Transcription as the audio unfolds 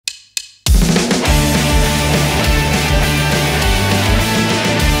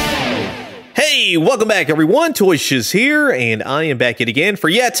Hey, welcome back everyone, Toyshiz here, and I am back yet again for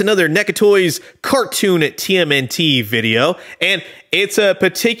yet another NECA Toys Cartoon TMNT video, and it's a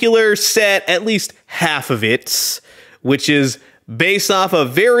particular set, at least half of it, which is based off a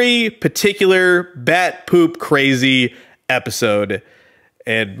very particular bat poop crazy episode.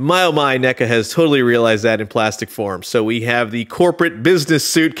 And my oh my, NECA has totally realized that in plastic form. So we have the corporate business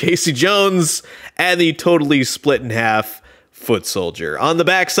suit Casey Jones and the totally split in half foot soldier. On the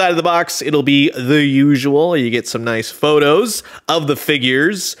back side of the box, it'll be the usual. You get some nice photos of the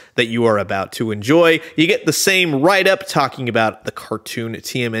figures that you are about to enjoy. You get the same write-up talking about the Cartoon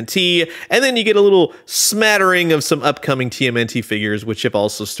TMNT, and then you get a little smattering of some upcoming TMNT figures, which have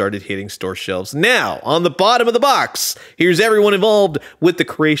also started hitting store shelves. Now, on the bottom of the box, here's everyone involved with the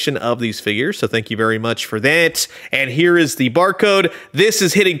creation of these figures, so thank you very much for that. And here is the barcode. This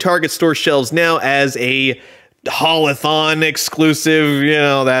is hitting Target store shelves now as a Haulathon exclusive, you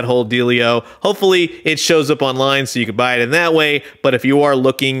know, that whole dealio. Hopefully it shows up online so you can buy it in that way, but if you are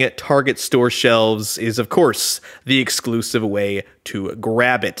looking, Target store shelves is of course the exclusive way to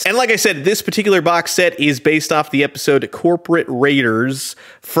grab it. And like I said, this particular box set is based off the episode Corporate Raiders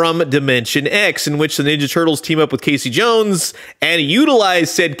from Dimension X, in which the Ninja Turtles team up with Casey Jones and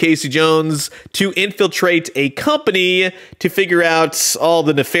utilize said Casey Jones to infiltrate a company to figure out all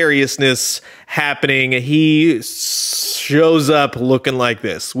the nefariousness happening. He shows up looking like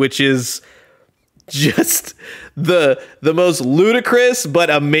this, which is just the most ludicrous but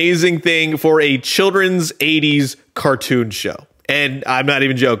amazing thing for a children's 80s cartoon show. And I'm not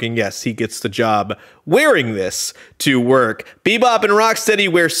even joking, yes, he gets the job wearing this to work. Bebop and Rocksteady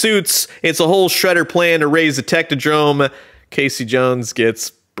wear suits. It's a whole Shredder plan to raise the Technodrome. Casey Jones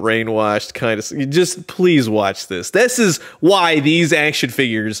gets brainwashed, kind of. Just please watch this. This is why these action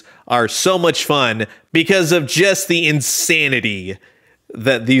figures are so much fun, because of just the insanity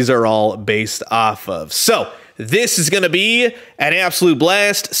that these are all based off of. So this is going to be an absolute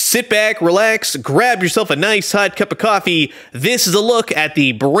blast. Sit back, relax, grab yourself a nice hot cup of coffee. This is a look at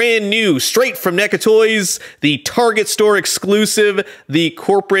the brand new, straight from NECA Toys, the Target store exclusive, the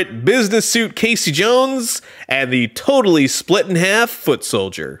corporate business suit Casey Jones, and the totally split in half foot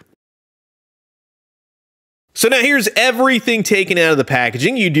soldier. So now here's everything taken out of the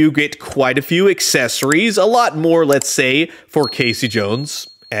packaging. You do get quite a few accessories, a lot more, let's say, for Casey Jones,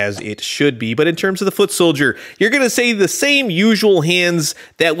 as it should be. But in terms of the foot soldier, you're going to see the same usual hands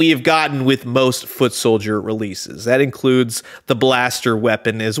that we have gotten with most foot soldier releases. That includes the blaster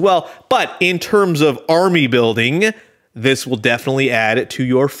weapon as well. But in terms of army building, this will definitely add to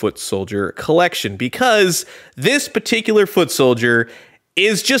your foot soldier collection, because this particular foot soldier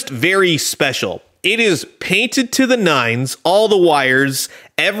is just very special. It is painted to the nines, all the wires,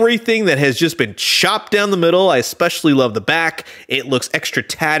 everything that has just been chopped down the middle. I especially love the back. It looks extra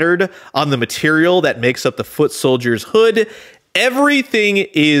tattered on the material that makes up the foot soldier's hood. Everything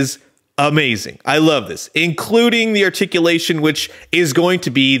is amazing. I love this, including the articulation, which is going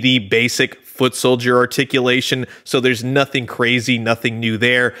to be the basic foot soldier articulation, so there's nothing crazy, nothing new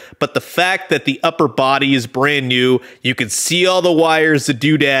there. But the fact that the upper body is brand new, you can see all the wires, the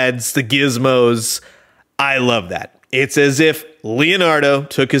doodads, the gizmos. I love that. It's as if Leonardo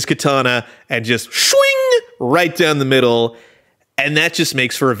took his katana and just swing right down the middle. And that just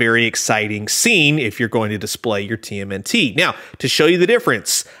makes for a very exciting scene if you're going to display your TMNT. Now, to show you the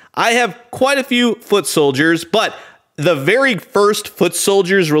difference, I have quite a few foot soldiers, but the very first foot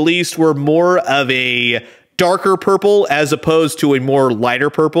soldiers released were more of a darker purple as opposed to a more lighter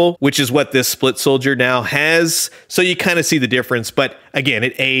purple, which is what this split soldier now has. So you kind of see the difference, but again,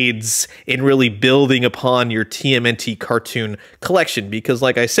 it aids in really building upon your TMNT cartoon collection, because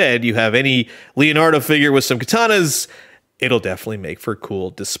like I said, you have any Leonardo figure with some katanas, it'll definitely make for a cool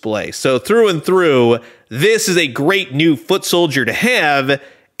display. So through and through, this is a great new foot soldier to have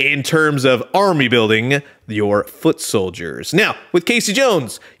in terms of army building your foot soldiers. Now, with Casey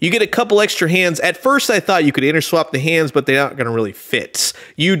Jones, you get a couple extra hands. At first, I thought you could interswap the hands, but they're not going to really fit.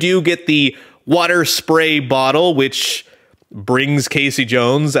 You do get the water spray bottle, which brings Casey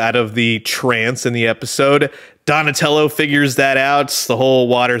Jones out of the trance in the episode. Donatello figures that out, the whole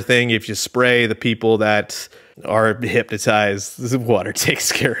water thing. If you spray the people that are hypnotized, the water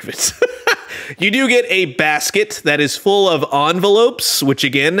takes care of it. You do get a basket that is full of envelopes, which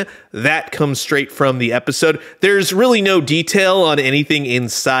again, that comes straight from the episode. There's really no detail on anything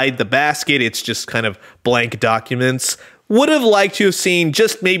inside the basket. It's just kind of blank documents. Would have liked to have seen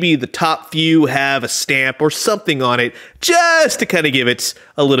just maybe the top few have a stamp or something on it, just to kind of give it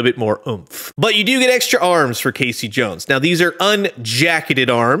a little bit more oomph. But you do get extra arms for Casey Jones. Now, these are unjacketed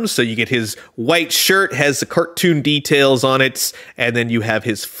arms, so you get his white shirt, has the cartoon details on it, and then you have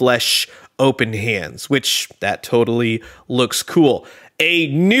his flesh open hands, which that totally looks cool. A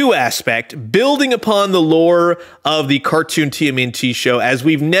new aspect, building upon the lore of the Cartoon TMNT show, as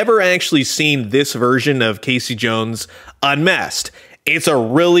we've never actually seen this version of Casey Jones unmasked. It's a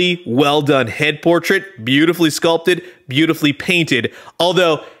really well done head portrait, beautifully sculpted, beautifully painted.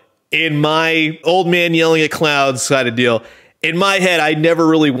 Although, in my old man yelling at clouds kind of deal, in my head, I never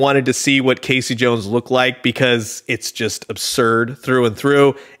really wanted to see what Casey Jones looked like because it's just absurd through and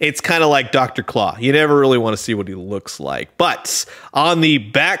through. It's kind of like Dr. Claw. You never really want to see what he looks like. But on the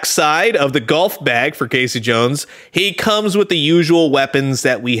back side of the golf bag for Casey Jones, he comes with the usual weapons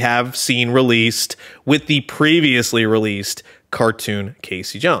that we have seen released with the previously released cartoon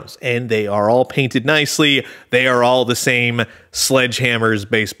Casey Jones. And they are all painted nicely. They are all the same sledgehammers,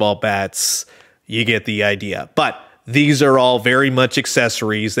 baseball bats. You get the idea. But these are all very much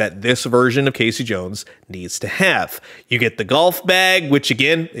accessories that this version of Casey Jones needs to have. You get the golf bag, which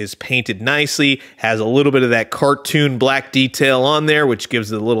again is painted nicely, has a little bit of that cartoon black detail on there, which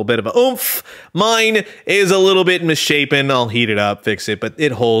gives it a little bit of a oomph. Mine is a little bit misshapen. I'll heat it up, fix it, but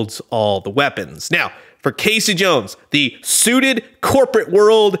it holds all the weapons. Now, for Casey Jones, the suited corporate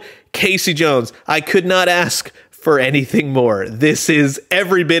world Casey Jones, I could not ask for anything more. This is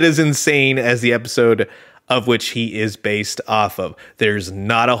every bit as insane as the episode of which he is based off of. There's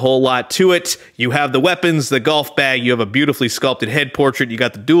not a whole lot to it. You have the weapons, the golf bag, you have a beautifully sculpted head portrait, you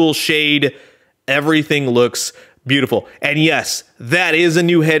got the dual shade, everything looks beautiful. And yes, that is a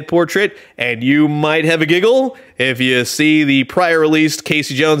new head portrait, and you might have a giggle if you see the prior released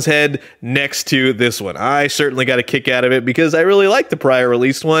Casey Jones head next to this one. I certainly got a kick out of it because I really like the prior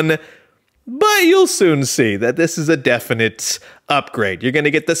released one, but you'll soon see that this is a definite upgrade. You're going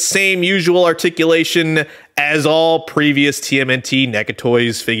to get the same usual articulation as all previous TMNT NECA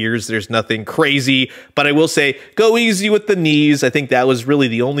Toys figures. There's nothing crazy, but I will say, go easy with the knees. I think that was really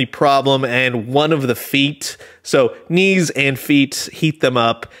the only problem, and one of the feet. So knees and feet, heat them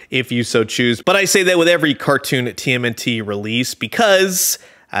up if you so choose. But I say that with every Cartoon TMNT release because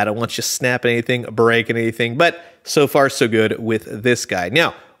I don't want you snapping anything, breaking anything, but so far so good with this guy.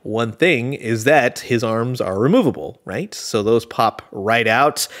 Now, one thing is that his arms are removable, right? So those pop right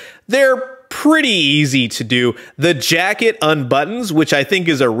out. They're pretty easy to do. The jacket unbuttons, which I think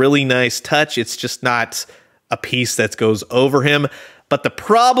is a really nice touch. It's just not a piece that goes over him. But the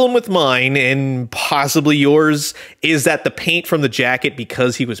problem with mine, and possibly yours, is that the paint from the jacket,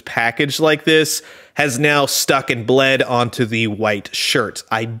 because he was packaged like this, has now stuck and bled onto the white shirt.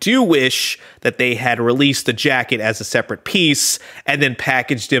 I do wish that they had released the jacket as a separate piece and then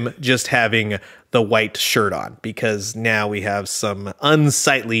packaged him just having the white shirt on, because now we have some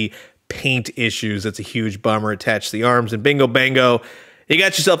unsightly paint issues. It's a huge bummer attached to the arms, and bingo bango, you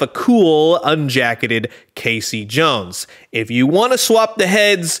got yourself a cool, unjacketed Casey Jones. If you want to swap the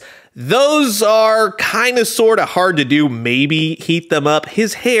heads, those are kind of sort of hard to do. Maybe heat them up.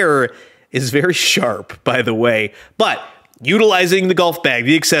 His hair is very sharp, by the way. But utilizing the golf bag,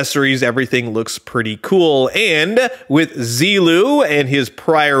 the accessories, everything looks pretty cool. And with Zelu and his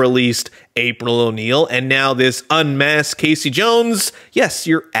prior released April O'Neil, and now this unmasked Casey Jones, yes,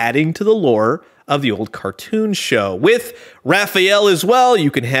 you're adding to the lore of the old cartoon show. With Raphael as well, you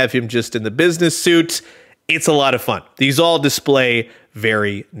can have him just in the business suit. It's a lot of fun. These all display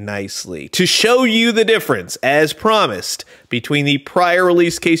very nicely. To show you the difference, as promised, between the prior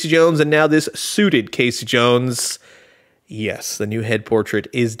release Casey Jones and now this suited Casey Jones, yes, the new head portrait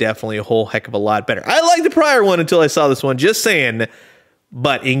is definitely a whole heck of a lot better. I like the prior one until I saw this one, just saying.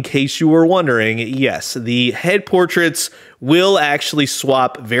 But in case you were wondering, yes, the head portraits will actually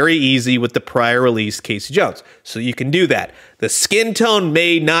swap very easy with the prior release Casey Jones. So you can do that. The skin tone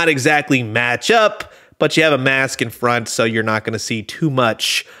may not exactly match up, but you have a mask in front, so you're not going to see too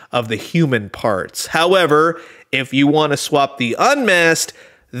much of the human parts. However, if you want to swap the unmasked,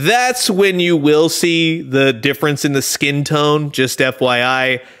 that's when you will see the difference in the skin tone, just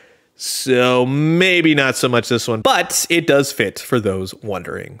FYI. So maybe not so much this one, but it does fit for those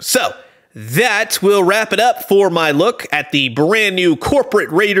wondering. So that will wrap it up for my look at the brand new Corporate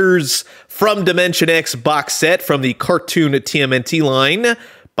Raiders from Dimension X box set from the Cartoon TMNT line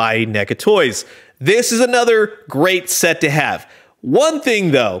by NECA Toys. This is another great set to have. One thing,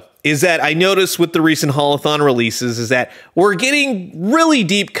 though, is that I noticed with the recent Haulathon releases is that we're getting really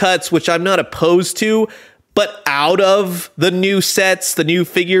deep cuts, which I'm not opposed to, but out of the new sets, the new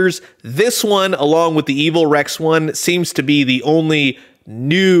figures, this one, along with the Evil Rex one, seems to be the only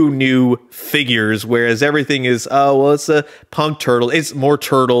new figures, whereas everything is, oh, well, it's a Punk Turtle, it's more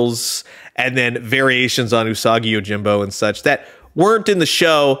turtles, and then variations on Usagi Yojimbo and such that weren't in the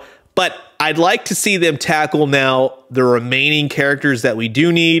show, but I'd like to see them tackle now the remaining characters that we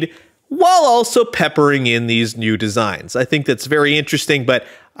do need while also peppering in these new designs. I think that's very interesting, but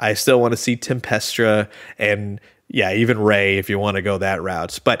I still want to see Tempestra and, yeah, even Ray if you want to go that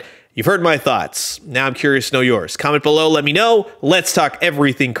route. But you've heard my thoughts. Now I'm curious to know yours. Comment below, let me know. Let's talk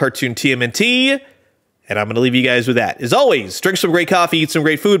everything Cartoon TMNT. And I'm going to leave you guys with that. As always, drink some great coffee, eat some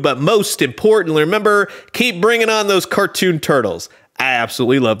great food, but most importantly, remember, keep bringing on those cartoon turtles. I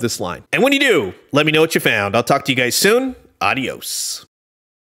absolutely love this line. And when you do, let me know what you found. I'll talk to you guys soon. Adios.